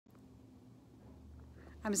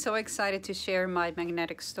I'm so excited to share my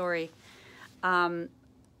magnetic story.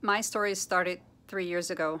 My story started 3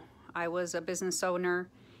 years ago. I was a business owner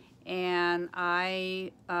and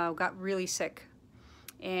I got really sick,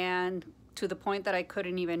 and to the point that I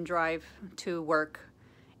couldn't even drive to work.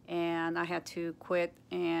 And I had to quit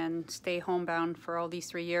and stay homebound for all these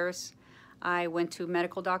 3 years. I went to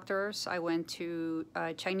medical doctors, I went to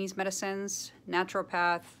Chinese medicines,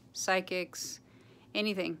 naturopath, psychics,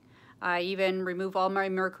 anything. I even removed all my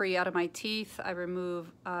mercury out of my teeth. I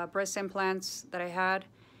removed breast implants that I had,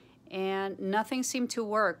 and nothing seemed to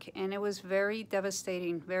work. And it was very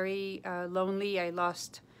devastating, very lonely. I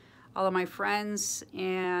lost all of my friends,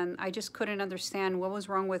 and I just couldn't understand what was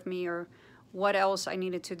wrong with me or what else I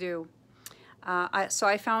needed to do. So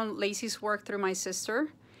I found Lacey's work through my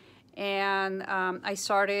sister, and I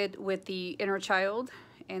started with the inner child,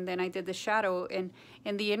 and then I did the shadow. And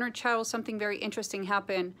in the inner child, something very interesting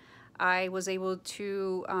happened. I was able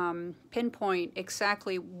to pinpoint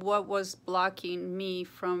exactly what was blocking me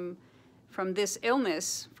from this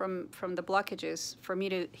illness, from the blockages, for me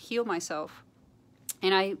to heal myself.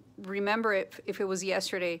 And I remember it, if it was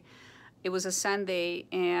yesterday, it was a Sunday,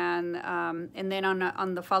 and then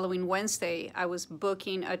on the following Wednesday, I was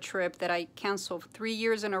booking a trip that I canceled 3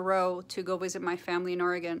 years in a row to go visit my family in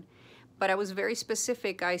Oregon. But I was very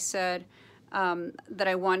specific. I said that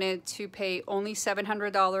I wanted to pay only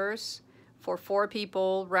 $700 for 4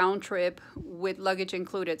 people, round trip, with luggage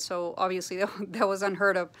included. So obviously that was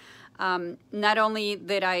unheard of. Not only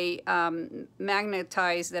did I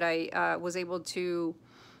magnetize that I was able to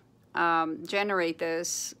generate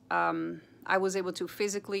this, I was able to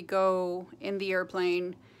physically go in the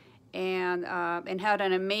airplane and had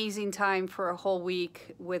an amazing time for a whole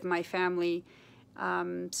week with my family.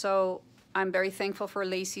 So I'm very thankful for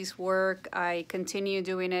Lacey's work. I continue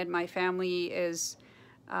doing it. My family is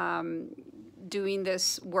doing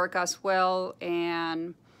this work as well,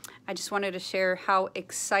 and I just wanted to share how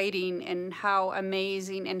exciting and how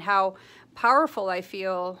amazing and how powerful I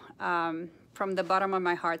feel from the bottom of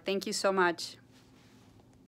my heart. Thank you so much.